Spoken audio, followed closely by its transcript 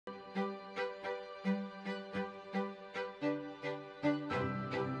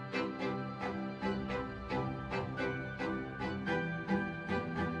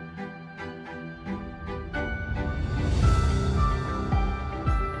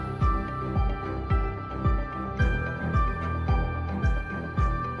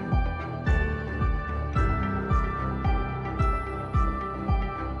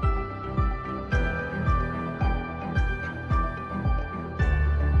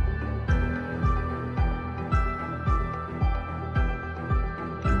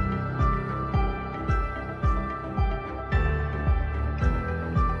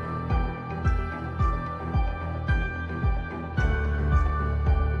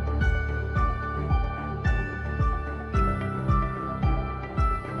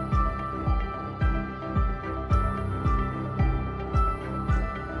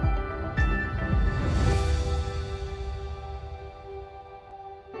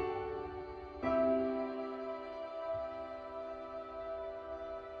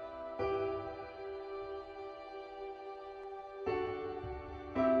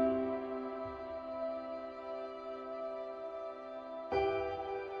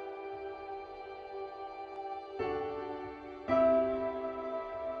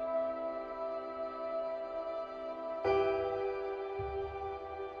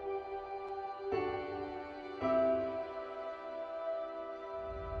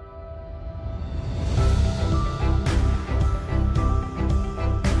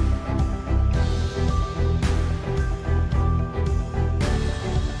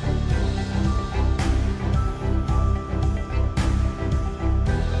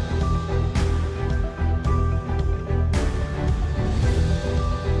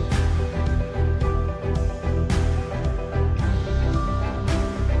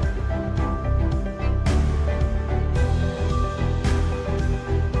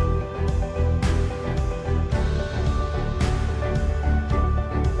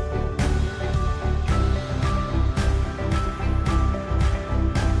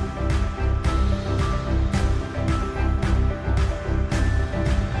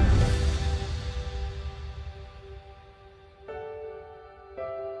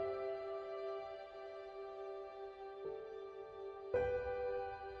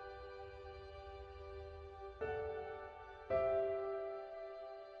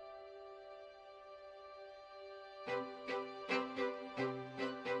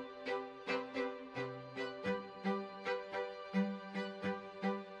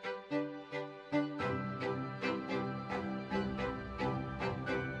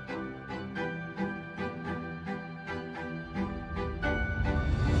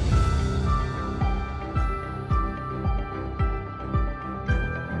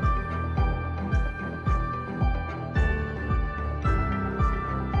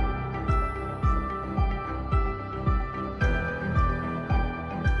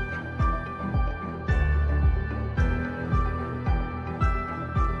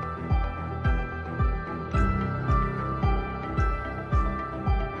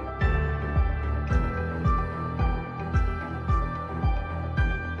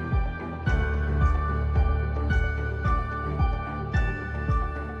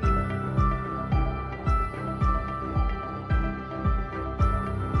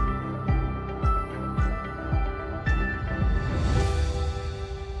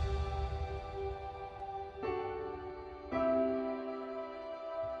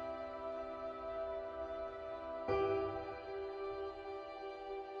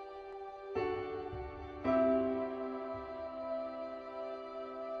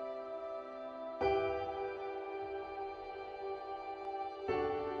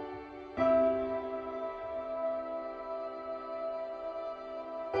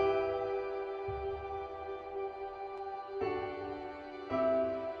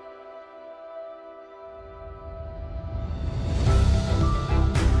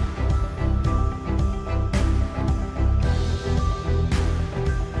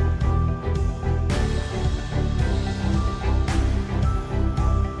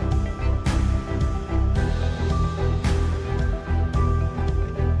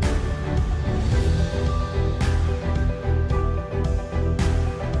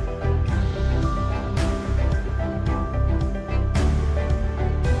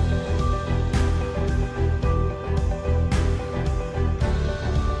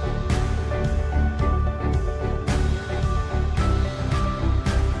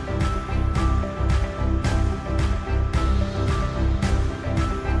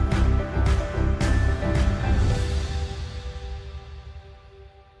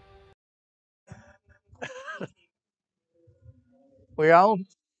We're on.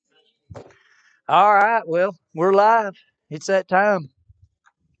 All right. Well, we're live. It's that time.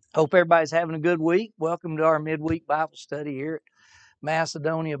 Hope everybody's having a good week. Welcome to our midweek Bible study here at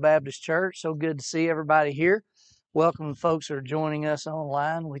Macedonia Baptist Church. So good to see everybody here. Welcome to folks that are joining us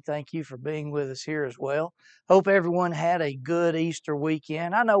online. We thank you for being with us here as well. Hope everyone had a good Easter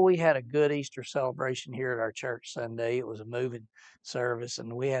weekend. I know we had a good Easter celebration here at our church Sunday. It was a moving service,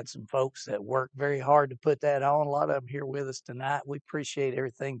 and we had some folks that worked very hard to put that on. A lot of them here with us tonight. We appreciate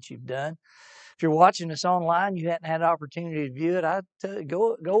everything that you've done. If you're watching us online, you hadn't had an opportunity to view it, I'd tell you,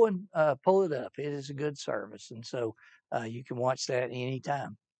 go and pull it up. It is a good service, and so you can watch that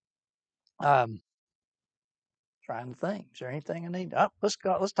anytime. Trying to think, is there anything I need? Oh, let's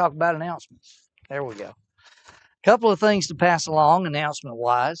talk about announcements. There we go. Couple of things to pass along,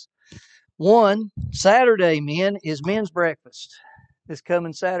 announcement-wise. One, Saturday, men, is men's breakfast. This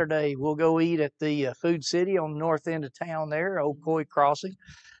coming Saturday, we'll go eat at the Food City on the north end of town there, Old Coy Crossing.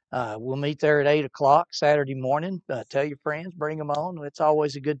 We'll meet there at 8 o'clock Saturday morning. Tell your friends, bring them on. It's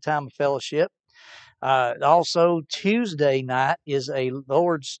always a good time of fellowship. Also, Tuesday night is a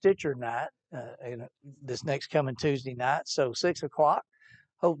Lord Stitcher night, this next coming Tuesday night. So 6 o'clock.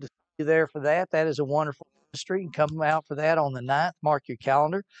 Hope to see you there for that. That is a wonderful ministry. And come out for that on the 9th. Mark your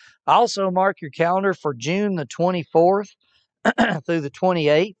calendar. Also, mark your calendar for June the 24th through the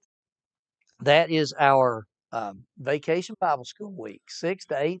 28th. That is our vacation Bible school week, 6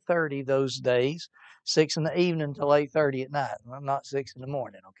 to 8:30 those days, 6 in the evening until 8:30 at night. I'm not 6 in the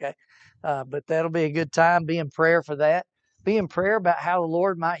morning, okay? But that'll be a good time. Be in prayer for that. Be in prayer about how the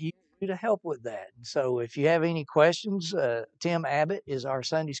Lord might use you to help with that. And so if you have any questions, Tim Abbott is our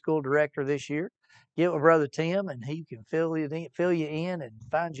Sunday school director this year. Get with Brother Tim, and he can fill you in and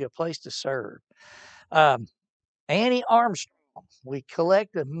find you a place to serve. Annie Armstrong. We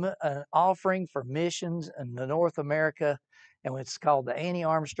collect an offering for missions in North America, and it's called the Annie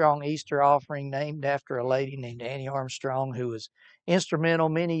Armstrong Easter Offering, named after a lady named Annie Armstrong, who was instrumental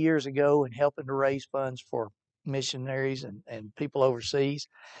many years ago in helping to raise funds for missionaries and people overseas.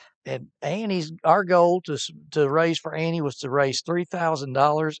 And our goal to raise for Annie was to raise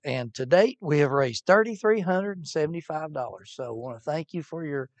 $3,000, and to date we have raised $3,375. So I want to thank you for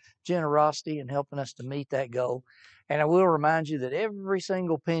your generosity in helping us to meet that goal. And I will remind you that every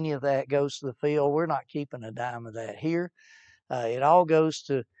single penny of that goes to the field. We're not keeping a dime of that here. It all goes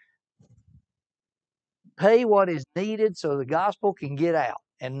to pay what is needed so the gospel can get out.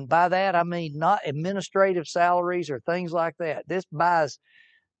 And by that I mean not administrative salaries or things like that. This buys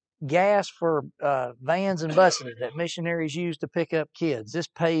gas for vans and buses that missionaries use to pick up kids. This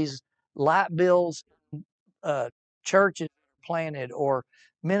pays light bills, churches planted, or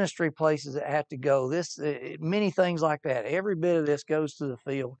ministry places that have to go. Many things like that. Every bit of this goes to the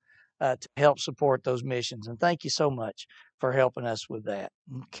field to help support those missions. And thank you so much for helping us with that.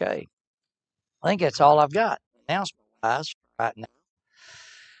 Okay. I think that's all I've got announcement-wise right now.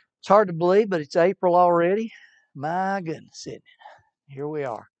 It's hard to believe, but it's April already. My goodness, isn't it? Here we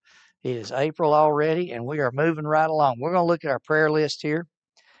are. It is April already, and we are moving right along. We're going to look at our prayer list here.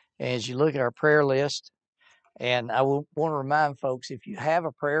 As you look at our prayer list, and I want to remind folks, if you have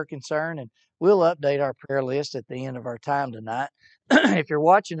a prayer concern, and we'll update our prayer list at the end of our time tonight. If you're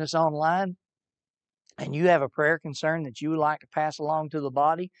watching us online and you have a prayer concern that you would like to pass along to the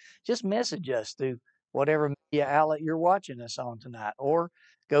body, just message us through whatever media outlet you're watching us on tonight, or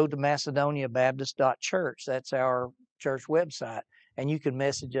go to CCLI. That's our church website, and you can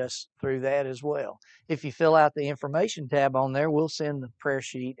message us through that as well. If you fill out the information tab on there, we'll send the prayer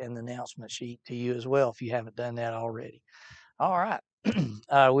sheet and the announcement sheet to you as well if you haven't done that already. All right.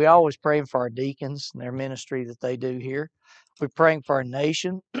 We always pray for our deacons and their ministry that they do here. We're praying for our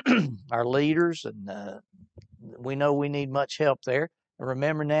nation, our leaders, and we know we need much help there. And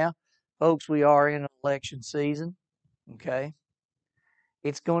remember now, folks, we are in election season, okay?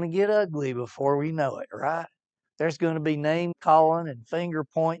 It's going to get ugly before we know it, right? There's going to be name calling and finger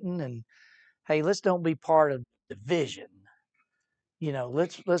pointing, and hey, let's don't be part of the division. You know,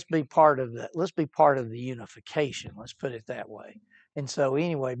 let's be part of the unification. Let's put it that way. And so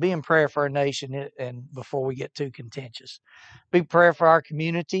anyway, be in prayer for our nation, and before we get too contentious, be in prayer for our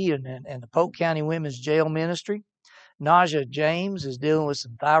community and the Polk County Women's Jail Ministry. Naja James is dealing with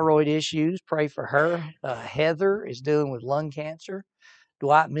some thyroid issues. Pray for her. Heather is dealing with lung cancer.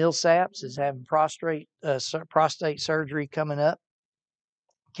 Dwight Millsaps is having prostate surgery coming up.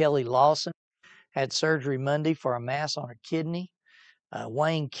 Kelly Lawson had surgery Monday for a mass on her kidney.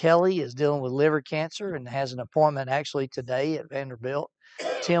 Wayne Kelly is dealing with liver cancer and has an appointment actually today at Vanderbilt.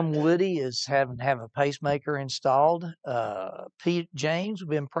 Tim Woody is having to have a pacemaker installed. Pete James, we've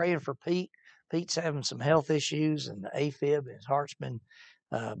been praying for Pete Pete's having some health issues and the AFib, and his heart's been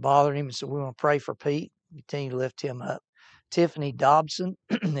bothering him. So we want to pray for Pete. Continue to lift him up. Tiffany Dobson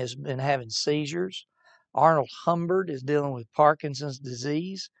has been having seizures. Arnold Humbert is dealing with Parkinson's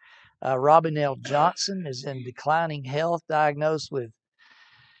disease. Robin L. Johnson is in declining health, diagnosed with,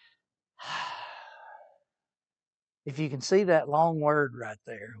 if you can see that long word right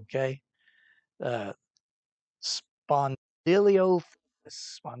there, okay, spondylolisthesis.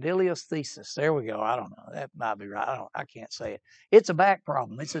 There we go. I don't know. That might be right. I can't say it. It's a back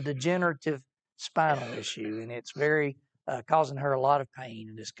problem. It's a degenerative spinal issue, and it's very causing her a lot of pain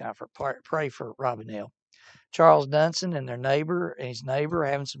and discomfort. Pray for Robin L. Charles Dunson and his neighbor are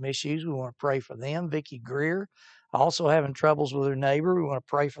having some issues. We want to pray for them. Vicki Greer also having troubles with her neighbor. We want to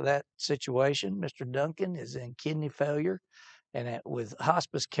pray for that situation. Mr. Duncan is in kidney failure and with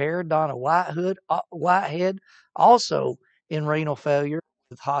hospice care. Donna Whitehead also in renal failure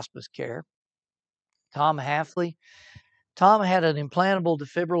with hospice care. Tom Halfley. Tom had an implantable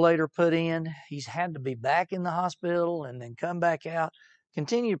defibrillator put in. He's had to be back in the hospital and then come back out.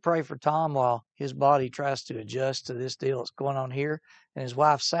 Continue to pray for Tom while his body tries to adjust to this deal that's going on here. And his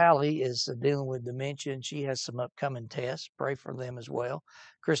wife, Sally, is dealing with dementia, and she has some upcoming tests. Pray for them as well.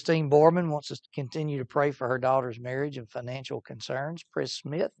 Christine Borman wants us to continue to pray for her daughter's marriage and financial concerns. Chris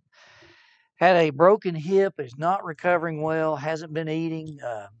Smith had a broken hip, is not recovering well, hasn't been eating,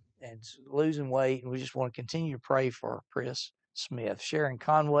 and losing weight. And we just want to continue to pray for Chris Smith. Sharon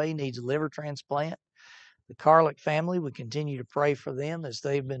Conway needs a liver transplant. The Carlick family, we continue to pray for them as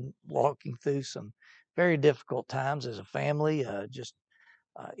they've been walking through some very difficult times as a family,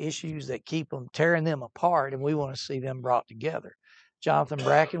 issues that keep them tearing them apart, and we want to see them brought together. Jonathan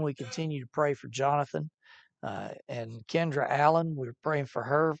Bracken, we continue to pray for Jonathan. And Kendra Allen, we're praying for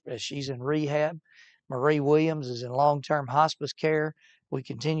her as she's in rehab. Marie Williams is in long-term hospice care. We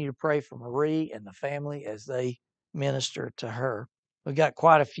continue to pray for Marie and the family as they minister to her. We've got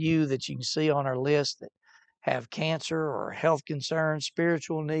quite a few that you can see on our list that have cancer or health concerns,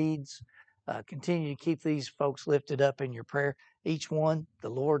 spiritual needs. Continue to keep these folks lifted up in your prayer. Each one the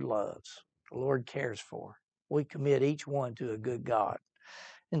Lord loves, the Lord cares for. We commit each one to a good God.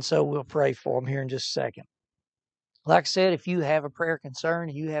 And so we'll pray for them here in just a second. Like I said, if you have a prayer concern,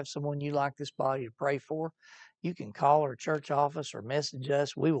 you have someone you'd like this body to pray for, you can call our church office or message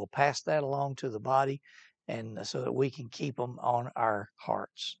us. We will pass that along to the body, and so that we can keep them on our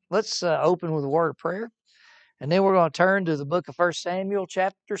hearts. Let's open with a word of prayer, and then we're going to turn to the book of 1 Samuel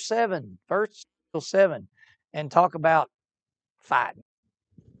chapter 7, 1 Samuel 7, and talk about fighting.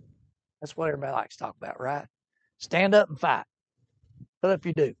 That's what everybody likes to talk about, right? Stand up and fight. Put up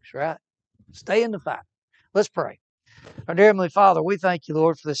your dukes, right? Stay in the fight. Let's pray. Our dear Heavenly Father, we thank you,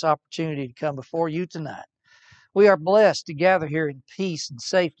 Lord, for this opportunity to come before you tonight. We are blessed to gather here in peace and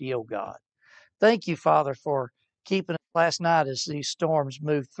safety, O God. Thank you, Father, for keeping us last night as these storms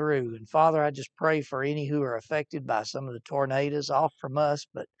move through. And Father, I just pray for any who are affected by some of the tornadoes off from us.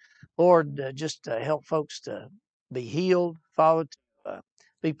 But Lord, just help folks to be healed, Father, to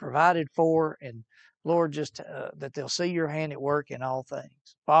be provided for, and Lord, just that they'll see your hand at work in all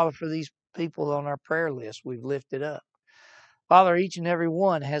things. Father, for these people on our prayer list, we've lifted up. Father, each and every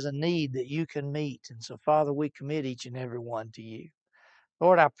one has a need that you can meet. And so, Father, we commit each and every one to you.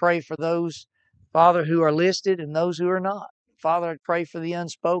 Lord, I pray for those, Father, who are listed and those who are not. Father, I pray for the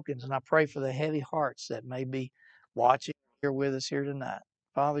unspokens, and I pray for the heavy hearts that may be watching here with us here tonight.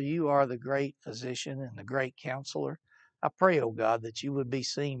 Father, you are the great physician and the great counselor. I pray, oh God, that you would be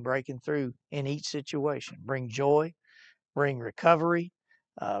seen breaking through in each situation. Bring joy, bring recovery,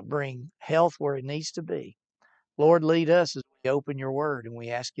 bring health where it needs to be. Lord, lead us as we open your word, and we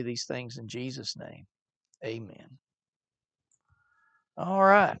ask you these things in Jesus' name. Amen. All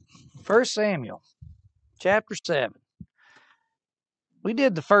right. 1 Samuel chapter 7. We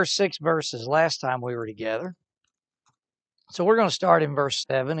did the first 6 verses last time we were together. So we're going to start in verse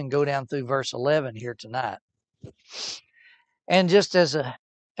 7 and go down through verse 11 here tonight. And just as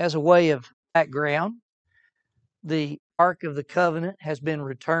a way of background, the Ark of the Covenant has been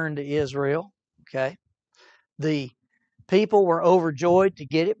returned to Israel. Okay. The people were overjoyed to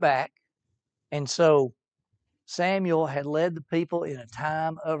get it back. And so Samuel had led the people in a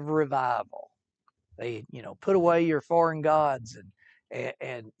time of revival. They, put away your foreign gods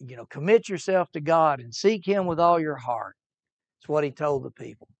and commit yourself to God and seek him with all your heart. That's what he told the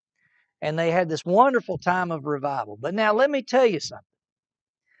people. And they had this wonderful time of revival. But now let me tell you something.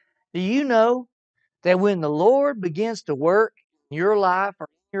 Do you know that when the Lord begins to work in your life or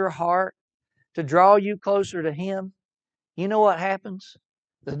in your heart to draw you closer to him, you know what happens?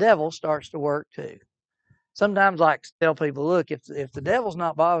 The devil starts to work too. Sometimes I like to tell people, look, if the devil's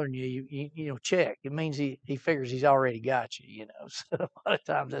not bothering you, you check. It means he figures he's already got you, you know. So a lot of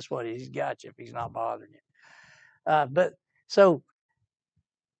times that's what he's got you if he's not bothering you. But so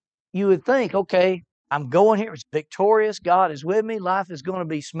you would think, okay, I'm going here. It's victorious. God is with me. Life is going to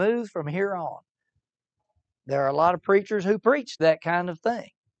be smooth from here on. There are a lot of preachers who preach that kind of thing.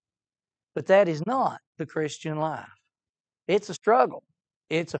 But that is not the Christian life. It's a struggle.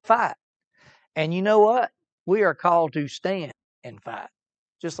 It's a fight. And you know what? We are called to stand and fight,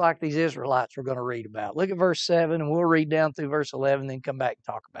 just like these Israelites we're going to read about. Look at verse 7, and we'll read down through verse 11, then come back and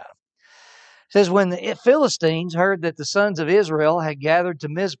talk about them. It says, when the Philistines heard that the sons of Israel had gathered to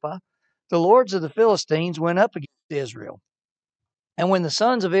Mizpah, the lords of the Philistines went up against Israel. And when the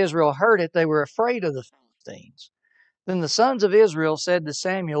sons of Israel heard it, they were afraid of the Philistines. Then the sons of Israel said to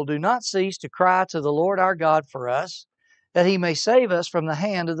Samuel, do not cease to cry to the Lord our God for us, that he may save us from the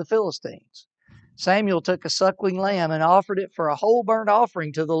hand of the Philistines. Samuel took a suckling lamb and offered it for a whole burnt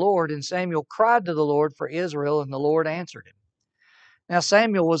offering to the Lord, and Samuel cried to the Lord for Israel, and the Lord answered him. Now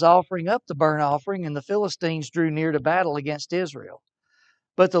Samuel was offering up the burnt offering, and the Philistines drew near to battle against Israel.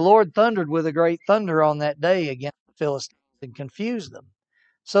 But the Lord thundered with a great thunder on that day against the Philistines and confused them,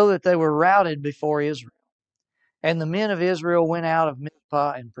 so that they were routed before Israel. And the men of Israel went out of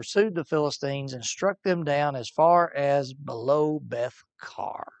Mizpah and pursued the Philistines and struck them down as far as below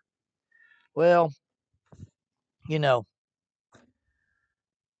Beth-kar. Well, you know,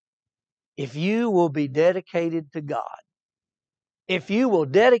 if you will be dedicated to God, if you will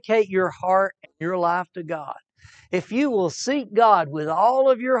dedicate your heart and your life to God, if you will seek God with all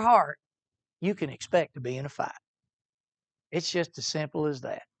of your heart, you can expect to be in a fight. It's just as simple as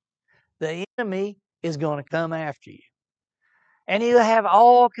that. The enemy is going to come after you. And he'll have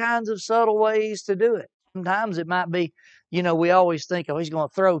all kinds of subtle ways to do it. Sometimes it might be, you know, we always think, oh, he's going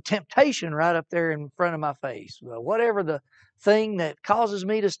to throw temptation right up there in front of my face. Well, whatever the thing that causes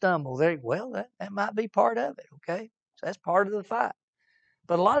me to stumble, that might be part of it, okay? So that's part of the fight.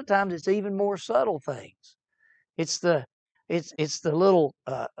 But a lot of times it's even more subtle things. It's the little,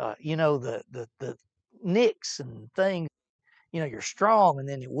 the nicks and things. You know, you're strong and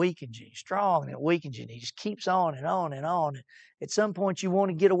then it weakens you. You're strong and it weakens you. And it just keeps on and on and on. And at some point you want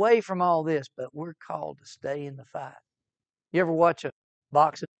to get away from all this, but we're called to stay in the fight. You ever watch a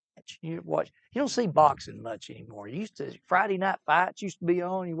boxing match? You don't see boxing much anymore. Friday night fights used to be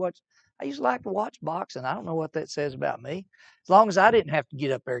on. I used to like to watch boxing. I don't know what that says about me. As long as I didn't have to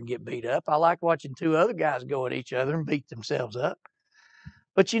get up there and get beat up, I like watching two other guys go at each other and beat themselves up.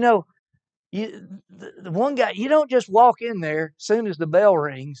 But you know, the one guy, you don't just walk in there as soon as the bell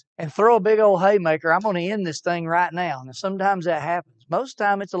rings and throw a big old haymaker. I'm going to end this thing right now. And sometimes that happens. Most of the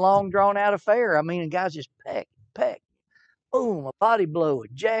time it's a long drawn out affair. I mean, guys just peck, boom, a body blow, a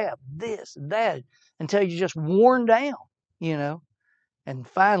jab, this and that, until you're just worn down, you know. And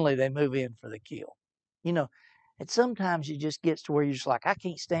finally they move in for the kill, you know. And sometimes it just gets to where you're just like, I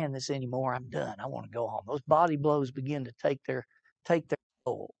can't stand this anymore. I'm done. I want to go home. Those body blows begin to take their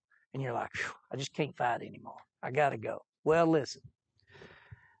toll. And you're like, I just can't fight anymore. I got to go. Well, listen,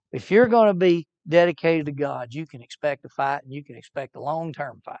 if you're going to be dedicated to God, you can expect a fight and you can expect a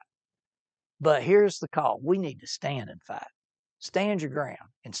long-term fight. But here's the call. We need to stand and fight. Stand your ground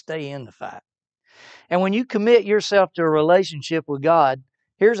and stay in the fight. And when you commit yourself to a relationship with God,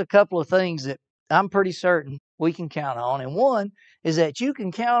 here's a couple of things that I'm pretty certain we can count on. And one is that you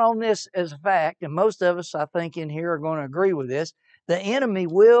can count on this as a fact, and most of us, I think, in here are going to agree with this. The enemy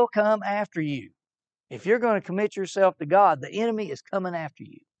will come after you. If you're going to commit yourself to God, the enemy is coming after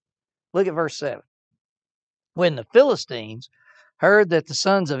you. Look at verse 7. When the Philistines heard that the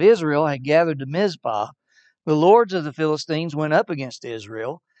sons of Israel had gathered to Mizpah, the lords of the Philistines went up against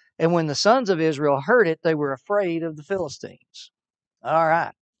Israel. And when the sons of Israel heard it, they were afraid of the Philistines. All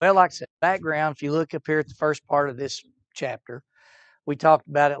right. Well, like I said, background, if you look up here at the first part of this chapter, we talked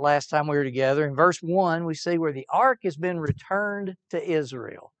about it last time we were together. In verse 1, we see where the ark has been returned to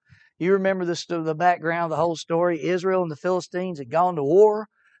Israel. You remember the background, the whole story. Israel and the Philistines had gone to war.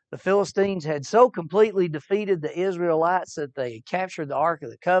 The Philistines had so completely defeated the Israelites that they had captured the Ark of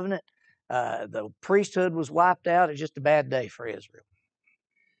the Covenant. The priesthood was wiped out. It was just a bad day for Israel.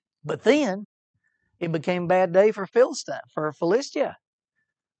 But then it became a bad day for Philistia.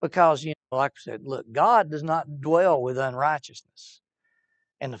 Because, like I said, look, God does not dwell with unrighteousness.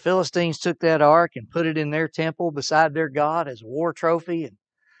 And the Philistines took that ark and put it in their temple beside their God as a war trophy. And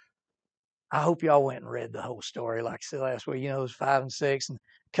I hope y'all went and read the whole story, like I said last week. It was 5 and 6. And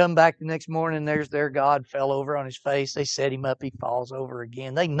come back the next morning, there's their God fell over on his face. They set him up, he falls over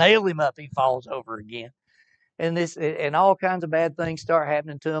again. They nail him up, he falls over again. And all kinds of bad things start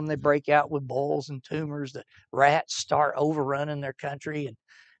happening to them. They break out with boils and tumors. The rats start overrunning their country, and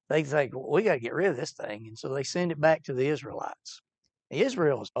they think, well, we got to get rid of this thing. And so they send it back to the Israelites.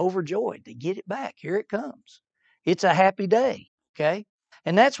 Israel is overjoyed to get it back. Here it comes. It's a happy day. Okay.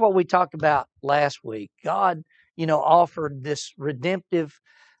 And that's what we talked about last week. God, offered this redemptive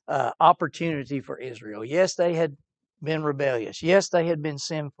opportunity for Israel. Yes, they had been rebellious. Yes, they had been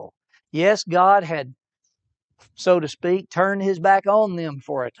sinful. Yes, God had, so to speak, turned his back on them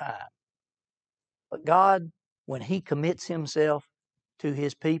for a time. But God, when he commits himself to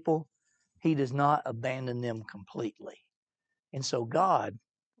his people, he does not abandon them completely. And so God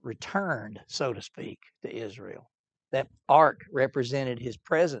returned, so to speak, to Israel. That ark represented his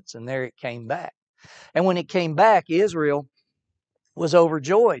presence, and there it came back. And when it came back, Israel was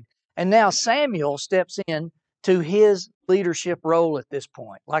overjoyed. And now Samuel steps in to his leadership role at this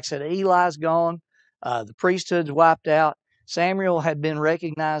point. Like I said, Eli's gone. The priesthood's wiped out. Samuel had been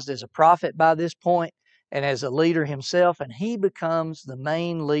recognized as a prophet by this point and as a leader himself, and he becomes the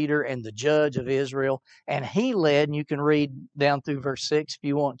main leader and the judge of Israel. And he led, and you can read down through verse 6 if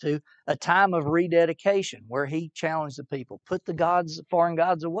you want to, a time of rededication where he challenged the people, put the foreign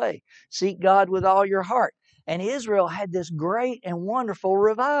gods away, seek God with all your heart. And Israel had this great and wonderful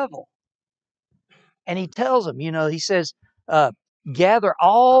revival. And he tells them, he says, gather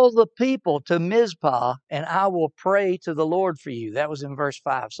all the people to Mizpah, and I will pray to the Lord for you. That was in verse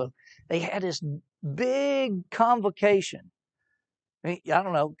 5. So they had this big convocation. I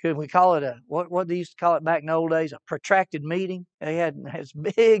don't know, could we call it what they used to call it back in the old days, a protracted meeting? They had this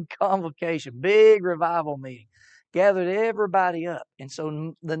big convocation, big revival meeting, gathered everybody up. And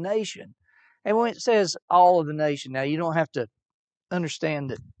so the nation, and when it says all of the nation, now you don't have to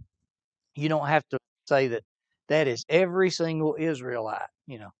understand that, you don't have to say that is every single Israelite.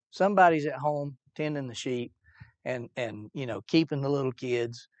 Somebody's at home tending the sheep and keeping the little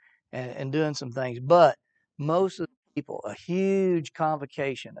kids and doing some things. But most of the people, a huge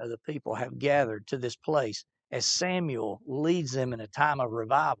convocation of the people have gathered to this place as Samuel leads them in a time of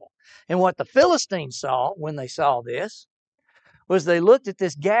revival. And what the Philistines saw when they saw this was they looked at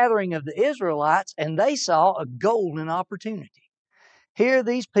this gathering of the Israelites and they saw a golden opportunity. Here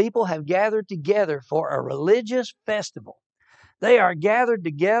these people have gathered together for a religious festival. They are gathered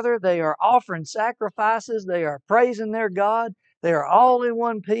together. They are offering sacrifices. They are praising their God. They are all in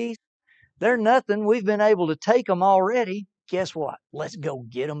one piece. They're nothing. We've been able to take them already. Guess what? Let's go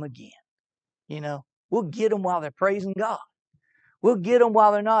get them again. We'll get them while they're praising God. We'll get them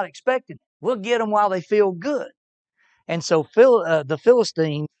while they're not expecting it. We'll get them while they feel good. And so the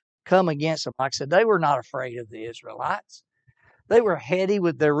Philistines come against them. Like I said, they were not afraid of the Israelites. They were heady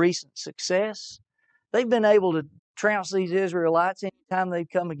with their recent success. They've been able to trounce these Israelites anytime they've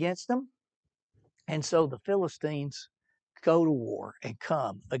come against them. And so the Philistines go to war and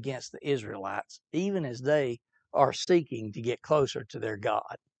come against the Israelites, even as they are seeking to get closer to their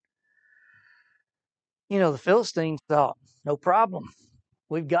God. The Philistines thought, no problem.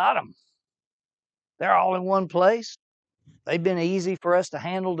 We've got them. They're all in one place. They've been easy for us to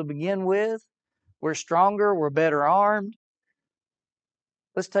handle to begin with. We're stronger. We're better armed.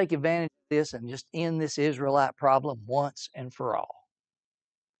 Let's take advantage of this and just end this Israelite problem once and for all.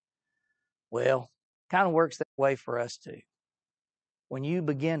 Well, kind of works that way for us too. When you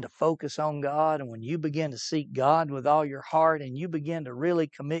begin to focus on God and when you begin to seek God with all your heart and you begin to really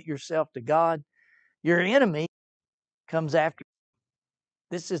commit yourself to God, your enemy comes after you.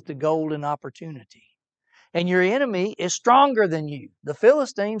 This is the golden opportunity. And your enemy is stronger than you. The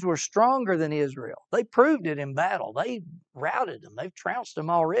Philistines were stronger than Israel. They proved it in battle. They routed them. They've trounced them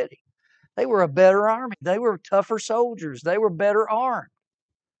already. They were a better army. They were tougher soldiers. They were better armed.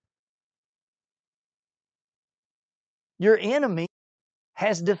 Your enemy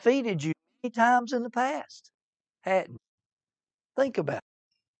has defeated you many times in the past. Hadn't. Think about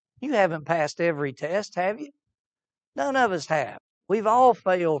it. You haven't passed every test, have you? None of us have. We've all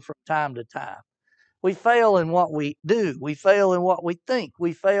failed from time to time. We fail in what we do. We fail in what we think.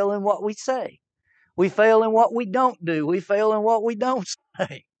 We fail in what we say. We fail in what we don't do. We fail in what we don't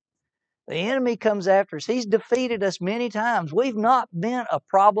say. The enemy comes after us. He's defeated us many times. We've not been a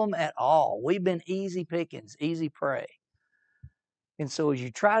problem at all. We've been easy pickings, easy prey. And so as you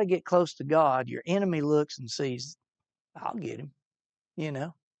try to get close to God, your enemy looks and sees, I'll get him.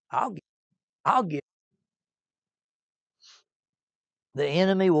 I'll get him. The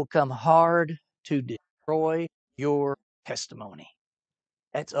enemy will come hard to destroy your testimony.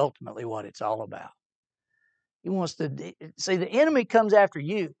 That's ultimately what it's all about. He wants to see, the enemy comes after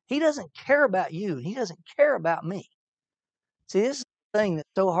you. He doesn't care about you. He doesn't care about me. See, this is the thing that's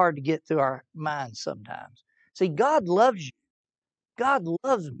so hard to get through our minds sometimes. See, God loves you. God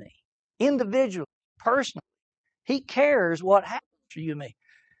loves me individually, personally. He cares what happens to you and me.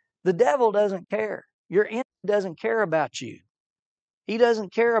 The devil doesn't care. Your enemy doesn't care about you. He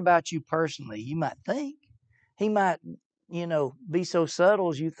doesn't care about you personally. You might think. He might, be so subtle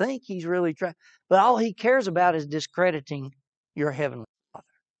as you think he's really trying. But all he cares about is discrediting your heavenly Father.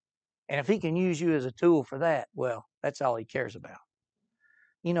 And if he can use you as a tool for that, well, that's all he cares about.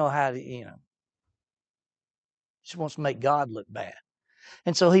 You know how just wants to make God look bad.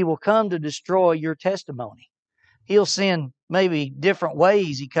 And so he will come to destroy your testimony. He'll send maybe different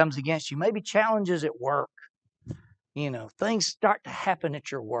ways he comes against you, maybe challenges at work. Things start to happen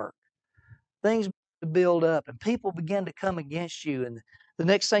at your work. Things build up and people begin to come against you. And the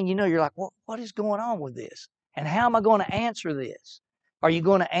next thing you know, you're like, well, what is going on with this? And how am I going to answer this? Are you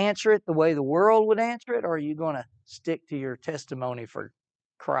going to answer it the way the world would answer it? Or are you going to stick to your testimony for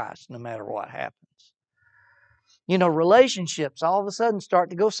Christ no matter what happens? Relationships all of a sudden start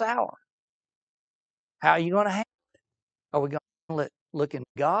to go sour. How are you going to handle it? Are we going to handle it looking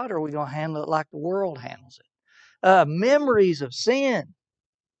at God, or are we going to handle it like the world handles it? Memories of sin.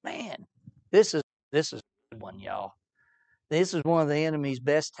 Man, this is a good one, y'all. This is one of the enemy's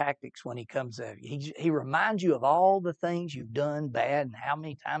best tactics when he comes at you. He reminds you of all the things you've done bad and how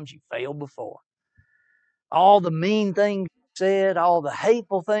many times you failed before. All the mean things you said, all the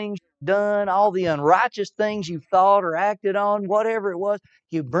hateful things you've done, all the unrighteous things you've thought or acted on, whatever it was,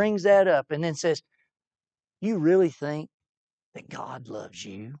 he brings that up and then says, you really think that God loves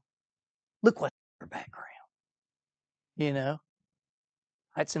you? Look what's in your background.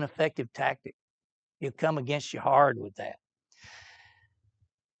 That's an effective tactic. He'll come against you hard with that.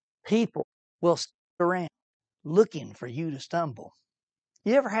 People will stick around looking for you to stumble.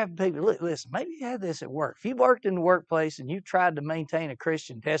 You ever have people, listen, maybe you had this at work. If you worked in the workplace and you tried to maintain a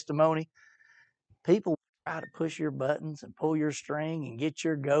Christian testimony, people try to push your buttons and pull your string and get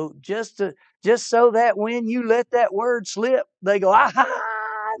your goat just so that when you let that word slip, they go, laugh.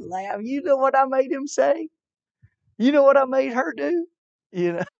 You know what I made him say? You know what I made her do?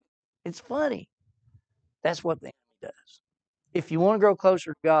 It's funny. That's what the enemy does. If you want to grow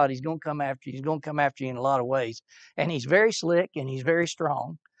closer to God, he's going to come after you. He's going to come after you in a lot of ways. And he's very slick and he's very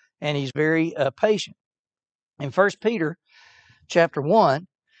strong and he's very patient. In 1 Peter chapter 1,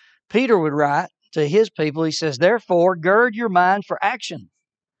 Peter would write to his people, he says, therefore, gird your mind for action.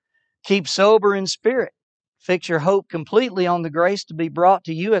 Keep sober in spirit. Fix your hope completely on the grace to be brought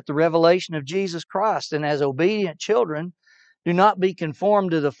to you at the revelation of Jesus Christ. And as obedient children, do not be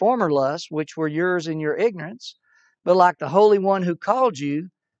conformed to the former lusts which were yours in your ignorance, but like the Holy One who called you,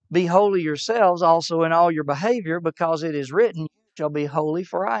 be holy yourselves also in all your behavior, because it is written, you shall be holy,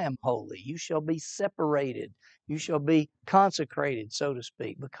 for I am holy. You shall be separated. You shall be consecrated, so to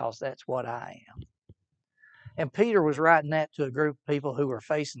speak, because that's what I am. And Peter was writing that to a group of people who were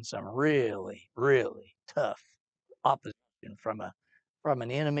facing some really, really tough opposition from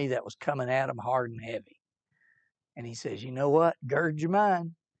an enemy that was coming at them hard and heavy. And he says, you know what? Gird your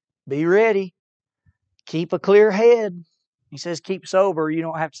mind. Be ready. Keep a clear head. He says, keep sober. You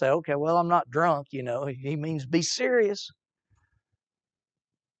don't have to say, okay, well, I'm not drunk. He means be serious.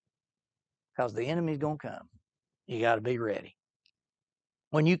 Because the enemy's going to come. You got to be ready.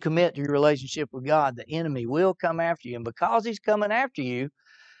 When you commit to your relationship with God, the enemy will come after you. And because he's coming after you,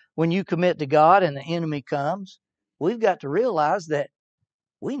 when you commit to God and the enemy comes, we've got to realize that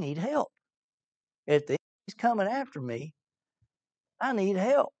we need help. If the enemy's coming after me, I need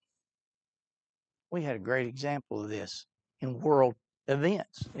help. We had a great example of this in world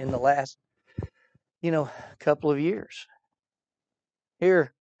events in the last, couple of years.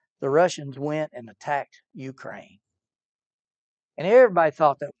 Here, the Russians went and attacked Ukraine. And everybody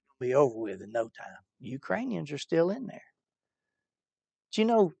thought that would be over with in no time. The Ukrainians are still in there. Do you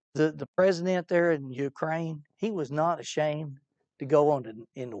know the president there in Ukraine, he was not ashamed to go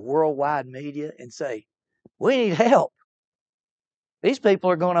in the worldwide media and say, we need help. These people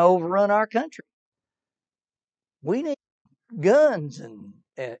are going to overrun our country. We need guns and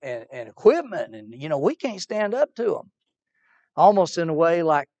equipment, and we can't stand up to them. Almost in a way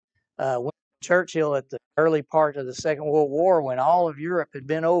like when Churchill at the early part of the Second World War, when all of Europe had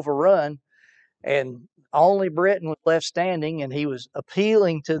been overrun and only Britain was left standing, and he was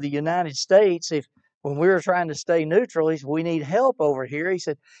appealing to the United States. When we were trying to stay neutral, he said, we need help over here. He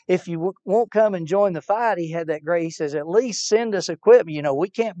said, if you won't come and join the fight, he says, at least send us equipment. We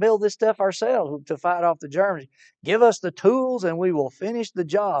can't build this stuff ourselves to fight off the Germans. Give us the tools and we will finish the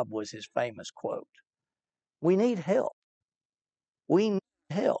job, was his famous quote. We need help. We need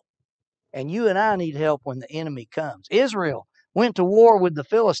help. And you and I need help when the enemy comes. Israel went to war with the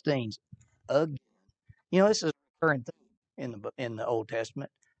Philistines again. You know, this is a recurring thing in the Old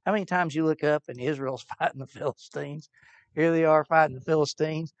Testament. How many times you look up and Israel's fighting the Philistines? Here they are fighting the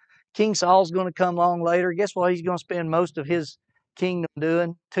Philistines. King Saul's going to come along later. Guess what he's going to spend most of his kingdom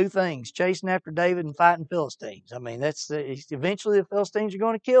doing? Two things: chasing after David and fighting Philistines. I mean, eventually the Philistines are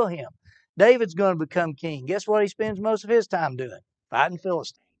going to kill him. David's going to become king. Guess what he spends most of his time doing? Fighting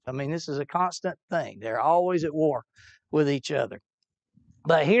Philistines. I mean, this is a constant thing. They're always at war with each other.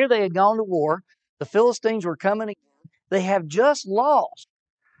 But here they had gone to war. The Philistines were coming again. They have just lost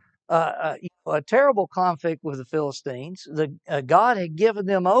a terrible conflict with the Philistines. God had given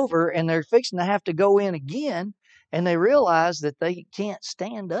them over, and they're fixing to have to go in again, and they realize that they can't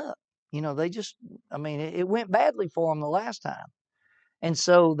stand up. You know, it went badly for them the last time. And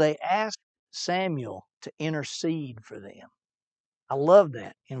so they asked Samuel to intercede for them. I love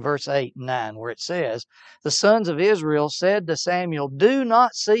that in verse 8 and 9 where it says, the sons of Israel said to Samuel, do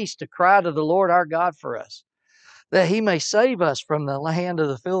not cease to cry to the Lord our God for us, that he may save us from the hand of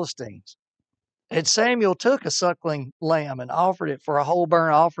the Philistines. And Samuel took a suckling lamb and offered it for a whole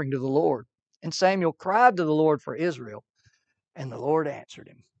burnt offering to the Lord. And Samuel cried to the Lord for Israel, and the Lord answered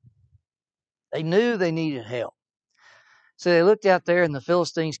him. They knew they needed help. So they looked out there, and the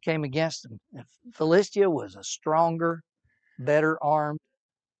Philistines came against them. And Philistia was a stronger, better armed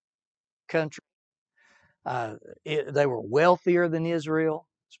country. They were wealthier than Israel,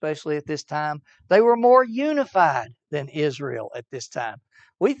 especially at this time. They were more unified than Israel at this time.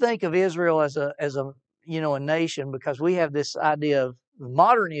 We think of Israel as a a nation because we have this idea of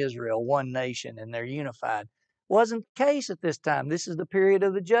modern Israel, one nation, and they're unified. Wasn't the case at this time. This is the period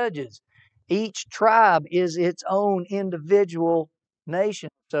of the judges. Each tribe is its own individual nation,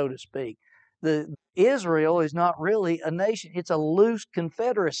 so to speak. The Israel is not really a nation. It's a loose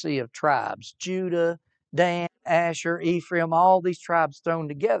confederacy of tribes. Judah, Dan, Asher, Ephraim, all these tribes thrown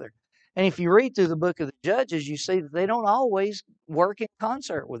together. And if you read through the book of the Judges, you see that they don't always work in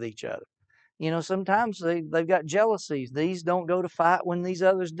concert with each other. You know, sometimes they've got jealousies. These don't go to fight when these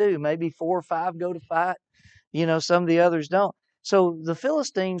others do. Maybe 4 or 5 go to fight. You know, some of the others don't. So the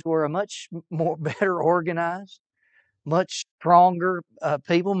Philistines were a much more better organized, much stronger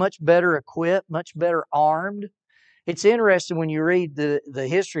people, much better equipped, much better armed. It's interesting when you read the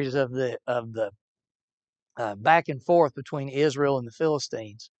histories of the back and forth between Israel and the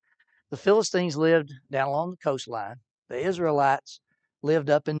Philistines. The Philistines lived down along the coastline. The Israelites lived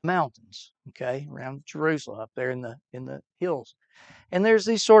up in the mountains, okay, around Jerusalem, up there in the hills. And there's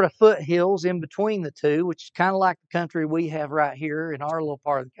these sort of foothills in between the two, which is kind of like the country we have right here in our little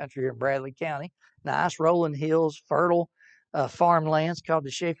part of the country here in Bradley County. Nice rolling hills, fertile farmlands called the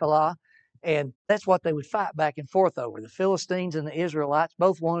CCLI. And that's what they would fight back and forth over. The Philistines and the Israelites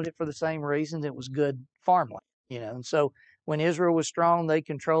both wanted it for the same reasons. It was good farmland, you know. And so when Israel was strong, they'd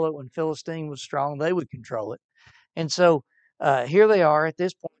control it. When Philistine was strong, they would control it. And so here they are at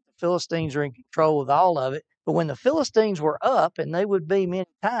this point. The Philistines are in control of all of it. But when the Philistines were up, and they would be many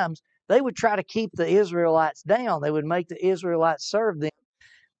times, they would try to keep the Israelites down. They would make the Israelites serve them.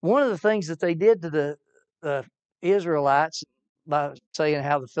 One of the things that they did to the Israelites, by saying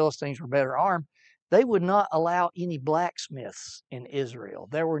how the Philistines were better armed, they would not allow any blacksmiths in Israel.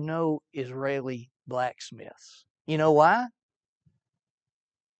 There were no Israeli blacksmiths. You know why?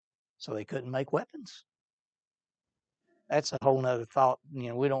 So they couldn't make weapons. That's a whole nother thought. You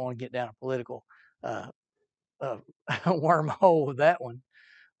know, we don't want to get down a political wormhole with that one.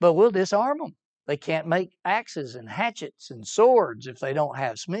 But we'll disarm them. They can't make axes and hatchets and swords if they don't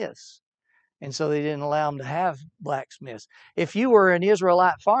have smiths. And so they didn't allow them to have blacksmiths. If you were an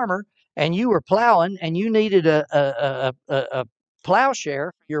Israelite farmer and you were plowing and you needed a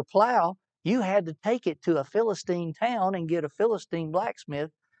plowshare for your plow, you had to take it to a Philistine town and get a Philistine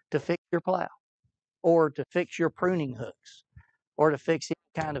blacksmith to fix your plow or to fix your pruning hooks or to fix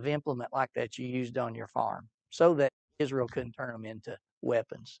any kind of implement like that you used on your farm so that Israel couldn't turn them into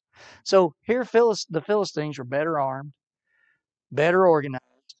weapons. So here the Philistines were better armed, better organized,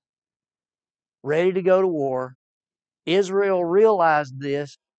 ready to go to war. Israel realized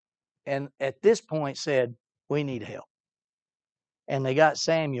this and at this point said, we need help. And they got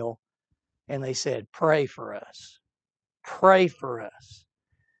Samuel and they said, pray for us. Pray for us.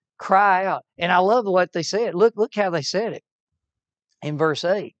 Cry out. And I love what they said. Look how they said it in verse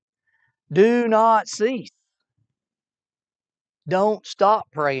 8. Do not cease. Don't stop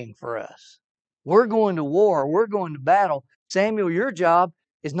praying for us. We're going to war. We're going to battle. Samuel, your job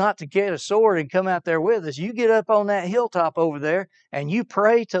is not to get a sword and come out there with us. You get up on that hilltop over there and you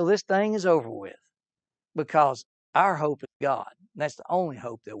pray till this thing is over with. Because our hope is God. That's the only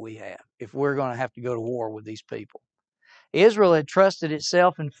hope that we have if we're going to have to go to war with these people. Israel had trusted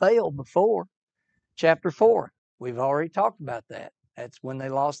itself and failed before. chapter 4. We've already talked about that. That's when they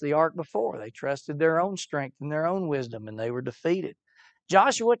lost the ark before. They trusted their own strength and their own wisdom, and they were defeated.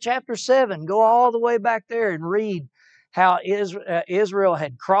 Joshua chapter 7, go all the way back there and read how Israel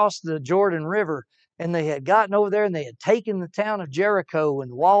had crossed the Jordan River, and they had gotten over there and they had taken the town of Jericho,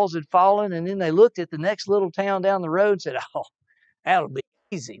 and the walls had fallen, and then they looked at the next little town down the road and said, oh, that'll be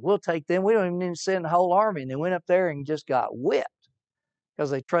easy. We'll take them. We don't even need to send the whole army. And they went up there and just got whipped because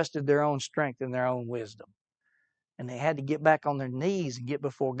they trusted their own strength and their own wisdom. And they had to get back on their knees and get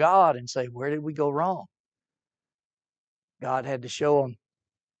before God and say, where did we go wrong? God had to show them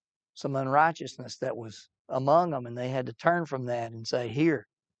some unrighteousness that was among them, and they had to turn from that and say, here,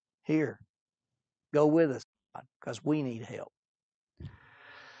 go with us, God, because we need help.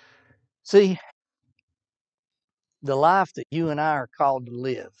 See, the life that you and I are called to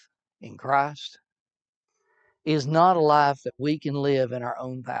live in Christ is not a life that we can live in our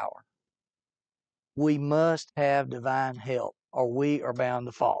own power. We must have divine help, or we are bound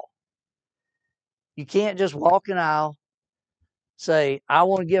to fall. You can't just walk an aisle, say, I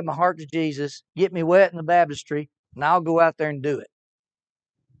want to give my heart to Jesus, get me wet in the baptistry, and I'll go out there and do it.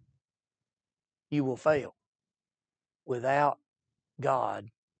 You will fail without God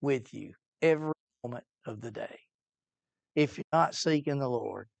with you every moment of the day. If you're not seeking the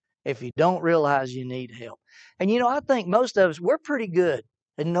Lord, if you don't realize you need help. And I think most of us, we're pretty good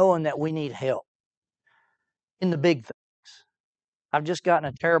at knowing that we need help in the big things. I've just gotten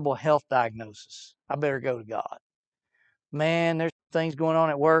a terrible health diagnosis. I better go to God. Man, there's things going on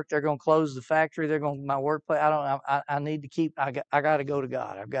at work. They're going to close the factory. They're going to my workplace. I need to keep. I got to go to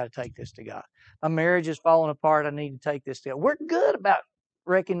God. I've got to take this to God. My marriage is falling apart. I need to take this to God. We're good about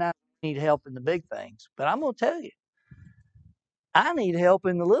recognizing we need help in the big things, but I'm going to tell you, I need help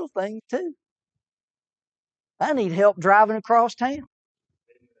in the little things too. I need help driving across town.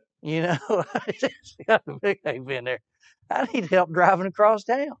 Got the big thing in there. I need help driving across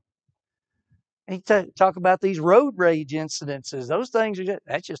town. And talk about these road rage incidences. Those things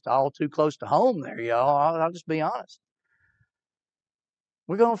that's just all too close to home there, y'all. I'll just be honest.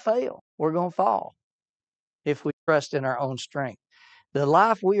 We're going to fail. We're going to fall if we trust in our own strength. The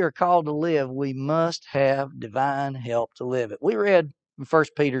life we are called to live, we must have divine help to live it. We read 1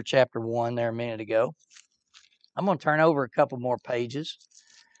 Peter chapter 1 there a minute ago. I'm going to turn over a couple more pages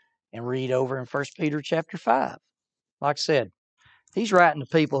and read over in 1 Peter chapter 5. Like I said, he's writing to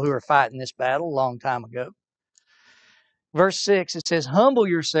people who are fighting this battle a long time ago. Verse 6, it says, humble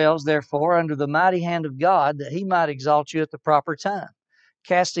yourselves, therefore, under the mighty hand of God, that he might exalt you at the proper time,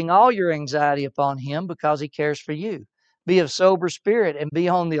 casting all your anxiety upon him because he cares for you. Be of sober spirit and be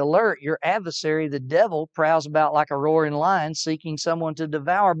on the alert. Your adversary, the devil, prowls about like a roaring lion, seeking someone to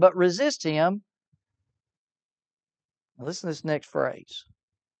devour, but resist him. Now listen to this next phrase.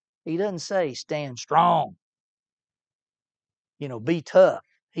 He doesn't say stand strong, be tough.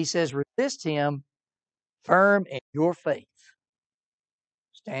 He says resist him firm in your faith,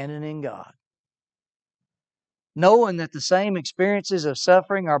 standing in God, knowing that the same experiences of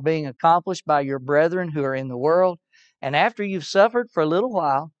suffering are being accomplished by your brethren who are in the world. And after you've suffered for a little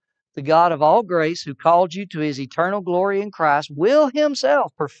while, the God of all grace, who called you to his eternal glory in Christ, will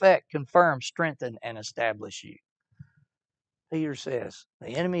himself perfect, confirm, strengthen, and establish you. Peter says, the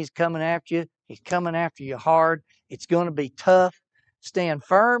enemy's coming after you. He's coming after you hard. It's going to be tough. Stand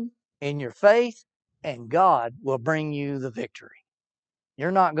firm in your faith, and God will bring you the victory. You're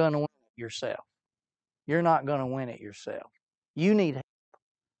not going to win it yourself. You're not going to win it yourself. You need help.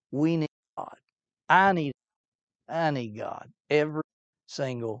 We need God. I need God every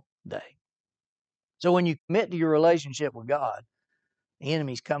single day. So when you commit to your relationship with God, the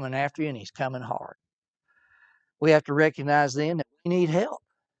enemy's coming after you, and he's coming hard. We have to recognize then that we need help,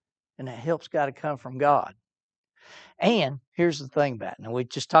 and that help's got to come from God. And here's the thing about it. Now, we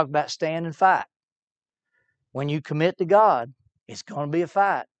just talked about stand and fight. When you commit to God, it's going to be a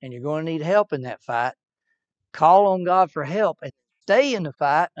fight, and you're going to need help in that fight. Call on God for help and stay in the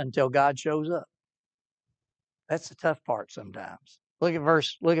fight until God shows up. That's the tough part sometimes. Look at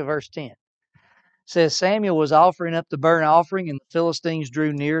verse 10. It says, Samuel was offering up the burnt offering, and the Philistines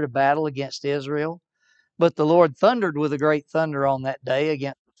drew near to battle against Israel. But the Lord thundered with a great thunder on that day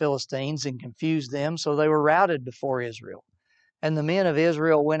against the Philistines and confused them, so they were routed before Israel. And the men of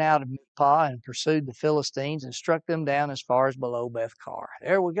Israel went out of Mizpah and pursued the Philistines and struck them down as far as below Beth-kar.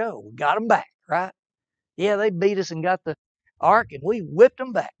 There we go. We got them back, right? Yeah, they beat us and got the ark, and we whipped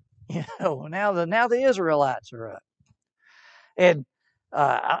them back. Now the Israelites are up. And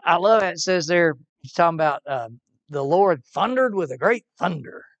I love that it says there, he's talking about the Lord thundered with a great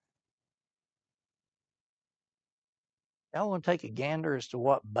thunder. Y'all want to take a gander as to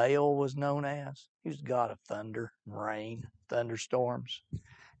what Baal was known as? He was the god of thunder, rain, thunderstorms.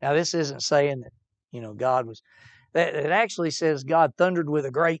 Now, this isn't saying that, God was. It actually says God thundered with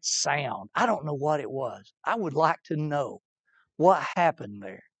a great sound. I don't know what it was. I would like to know what happened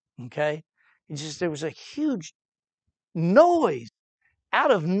there. Okay? There was a huge noise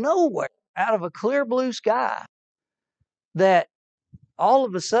out of nowhere, out of a clear blue sky, that all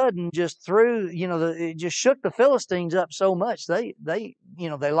of a sudden just threw, it just shook the Philistines up so much. They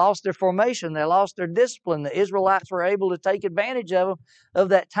lost their formation. They lost their discipline. The Israelites were able to take advantage of them, of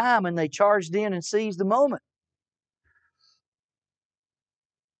that time, and they charged in and seized the moment.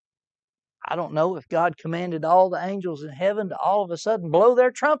 I don't know if God commanded all the angels in heaven to all of a sudden blow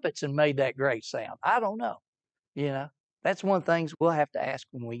their trumpets and made that great sound. I don't know. That's one of the things we'll have to ask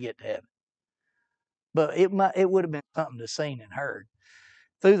when we get to heaven. But it would have been something to seen and heard.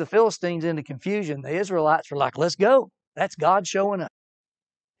 Threw the Philistines into confusion. The Israelites were like, let's go. That's God showing up.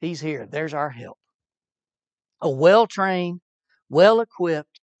 He's here. There's our help. A well-trained,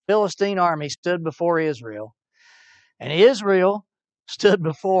 well-equipped Philistine army stood before Israel. And Israel stood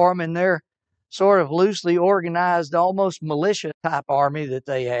before them in their sort of loosely organized, almost militia type army that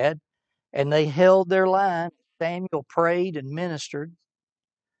they had. And they held their line. Samuel prayed and ministered.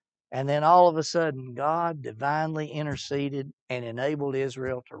 And then all of a sudden, God divinely interceded and enabled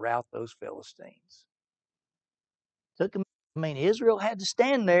Israel to rout those Philistines. Israel had to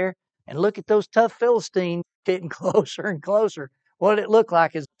stand there and look at those tough Philistines getting closer and closer. What did it look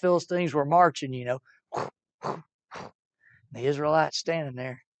like as the Philistines were marching, The Israelites standing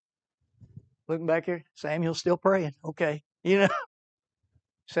there, looking back here. Samuel's still praying. Okay.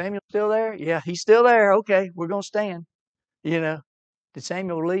 Samuel's still there? Yeah, he's still there. Okay, we're going to stand. Did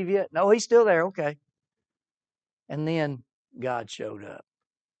Samuel leave yet? No, he's still there. Okay. And then God showed up.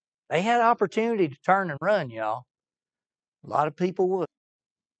 They had opportunity to turn and run, y'all. A lot of people would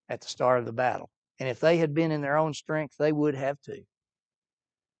at the start of the battle. And if they had been in their own strength, they would have too.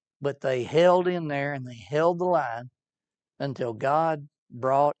 But they held in there and they held the line until God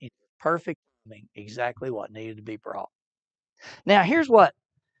brought in perfect timing exactly what needed to be brought. Now, here's what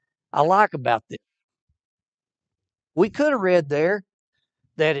I like about this. We could have read there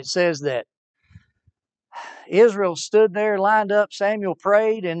that it says that Israel stood there, lined up, Samuel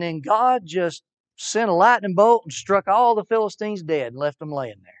prayed, and then God just sent a lightning bolt and struck all the Philistines dead and left them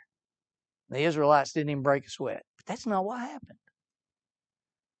laying there. The Israelites didn't even break a sweat. But that's not what happened.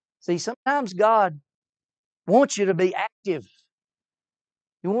 See, sometimes God wants you to be active.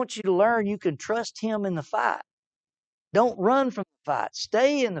 He wants you to learn you can trust Him in the fight. Don't run from the fight.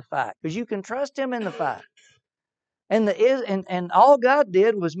 Stay in the fight because you can trust Him in the fight. And all God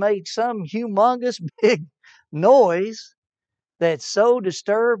did was made some humongous big noise that so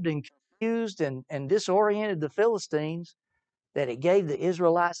disturbed and confused and disoriented the Philistines that it gave the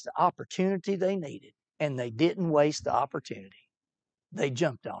Israelites the opportunity they needed. And they didn't waste the opportunity. They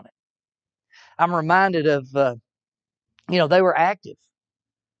jumped on it. I'm reminded of, they were active,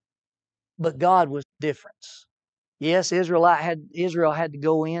 but God was the difference. Yes, Israel had to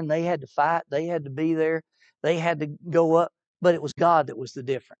go in. They had to fight. They had to be there. They had to go up. But it was God that was the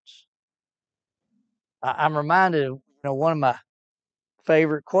difference. I'm reminded of one of my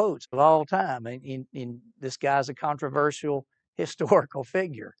favorite quotes of all time. In this guy's a controversial historical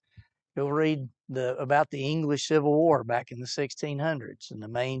figure. You'll read about the English Civil War back in the 1600s, and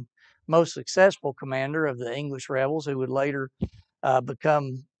the most successful commander of the English rebels, who would later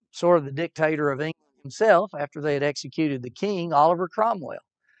become sort of the dictator of England himself after they had executed the king, Oliver Cromwell.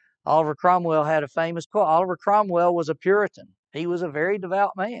 Oliver Cromwell had a famous quote. Oliver Cromwell was a Puritan. He was a very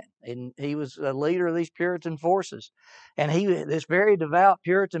devout man, and he was a leader of these Puritan forces. And this very devout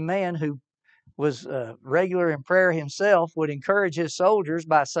Puritan man who was regular in prayer himself would encourage his soldiers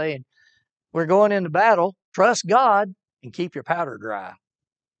by saying, "We're going into battle. Trust God and keep your powder dry."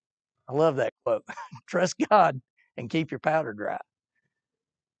 I love that quote. Trust God and keep your powder dry.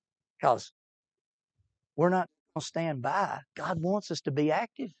 Because we're not going to stand by. God wants us to be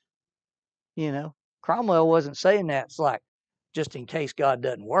active. Cromwell wasn't saying that. It's like, just in case God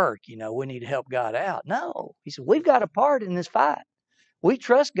doesn't work, we need to help God out. No, he said, we've got a part in this fight. We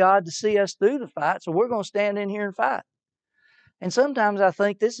trust God to see us through the fight, so we're going to stand in here and fight. And sometimes I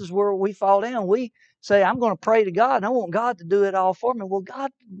think this is where we fall down. We say, I'm going to pray to God, and I want God to do it all for me. Well,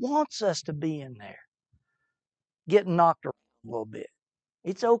 God wants us to be in there, getting knocked around a little bit.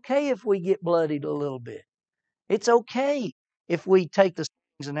 It's okay if we get bloodied a little bit. It's okay if we take the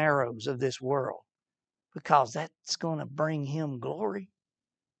slings and arrows of this world, because that's going to bring Him glory.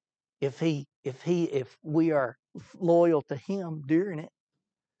 If we are loyal to Him during it,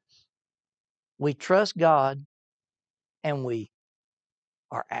 we trust God and we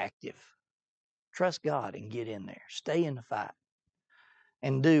are active. Trust God and get in there. Stay in the fight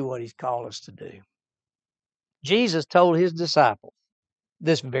and do what He's called us to do. Jesus told His disciples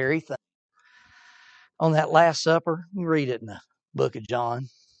this very thing on that Last Supper. You read it in the book of John.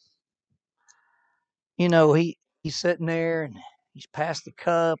 You know, he's sitting there and He's passed the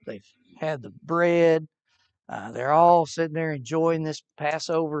cup. They've had the bread. They're all sitting there enjoying this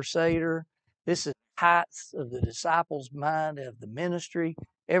Passover Seder. This is the heights of the disciples' mind of the ministry.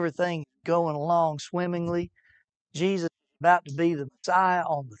 Everything going along swimmingly. Jesus is about to be the Messiah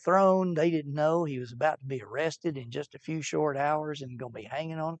on the throne. They didn't know He was about to be arrested in just a few short hours and going to be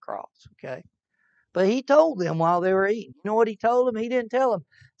hanging on a cross. Okay. But He told them while they were eating. You know what He told them? He didn't tell them,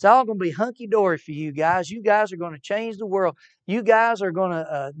 it's all going to be hunky-dory for you guys. You guys are going to change the world. You guys are going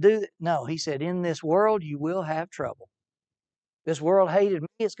to do... No, He said, in this world you will have trouble. This world hated me.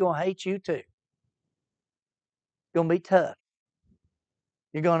 It's going to hate you too. It's going to be tough.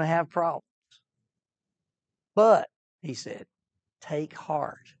 You're going to have problems. But, He said, take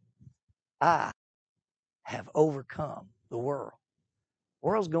heart. I have overcome the world. The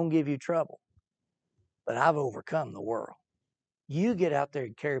world's going to give you trouble. But I've overcome the world. You get out there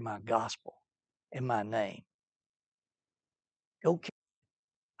and carry my gospel in my name. Go carry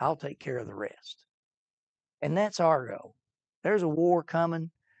it. I'll take care of the rest. And that's our goal. There's a war coming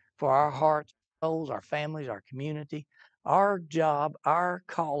for our hearts, souls, our families, our community. Our job, our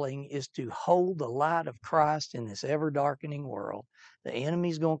calling is to hold the light of Christ in this ever-darkening world. The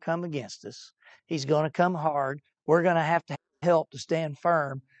enemy's going to come against us. He's going to come hard. We're going to have help to stand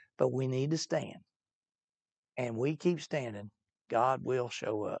firm, but we need to stand. And we keep standing, God will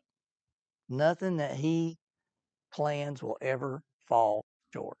show up. Nothing that He plans will ever fall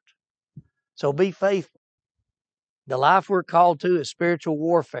short. So be faithful. The life we're called to is spiritual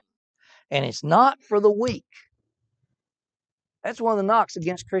warfare. And it's not for the weak. That's one of the knocks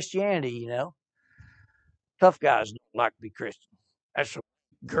against Christianity, you know. Tough guys don't like to be Christian. That's for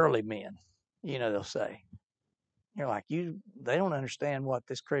girly men, you know, they'll say. You're like, they don't understand what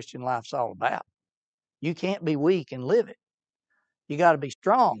this Christian life's all about. You can't be weak and live it. You got to be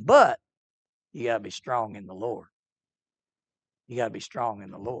strong, but you got to be strong in the Lord. You got to be strong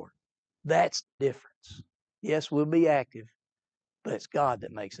in the Lord. That's the difference. Yes, we'll be active, but it's God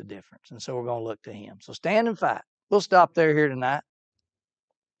that makes a difference. And so we're going to look to Him. So stand and fight. We'll stop there here tonight.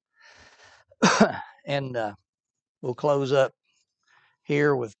 And we'll close up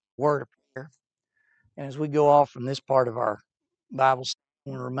here with a word of prayer. And as we go off from this part of our Bible study, I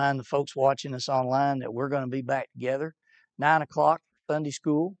want to remind the folks watching us online that we're going to be back together 9 o'clock for Sunday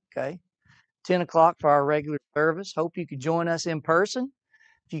school, okay? 10 o'clock for our regular service. Hope you could join us in person.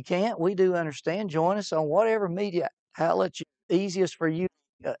 If you can't, we do understand. Join us on whatever media outlet easiest for you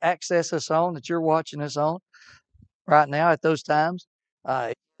to access us on, that you're watching us on right now at those times.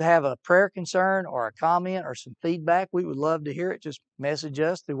 If you have a prayer concern or a comment or some feedback, we would love to hear it. Just message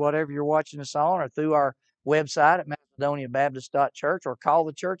us through whatever you're watching us on or through our website at CCLI.church or call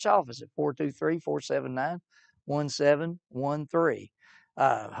the church office at 423-479-1713.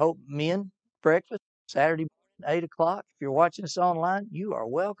 Hope Men Breakfast, Saturday morning, 8 o'clock. If you're watching us online, you are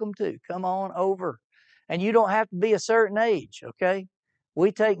welcome to. Come on over. And you don't have to be a certain age, okay?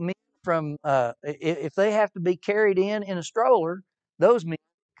 We take men from, if they have to be carried in a stroller, those men,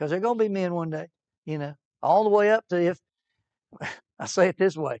 because they're going to be men one day, you know, all the way up to, if, I say it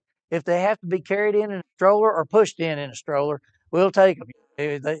this way, if they have to be carried in a stroller or pushed in a stroller, we'll take them.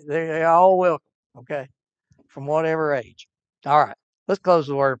 They're all welcome, okay, from whatever age. All right, let's close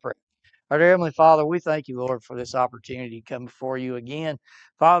the word of prayer. Our dear Heavenly Father, we thank you, Lord, for this opportunity to come before you again.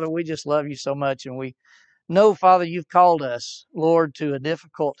 Father, we just love you so much, and we know, Father, you've called us, Lord, to a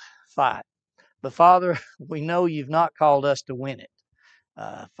difficult fight. But Father, we know you've not called us to win it.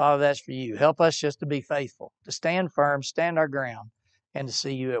 Father, that's for you. Help us just to be faithful, to stand firm, stand our ground, and to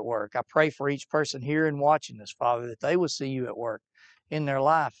see you at work. I pray for each person here and watching this, Father, that they will see you at work in their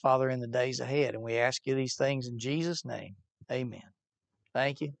life, Father, in the days ahead. And we ask you these things in Jesus' name. Amen.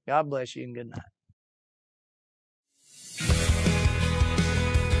 Thank you. God bless you and good night.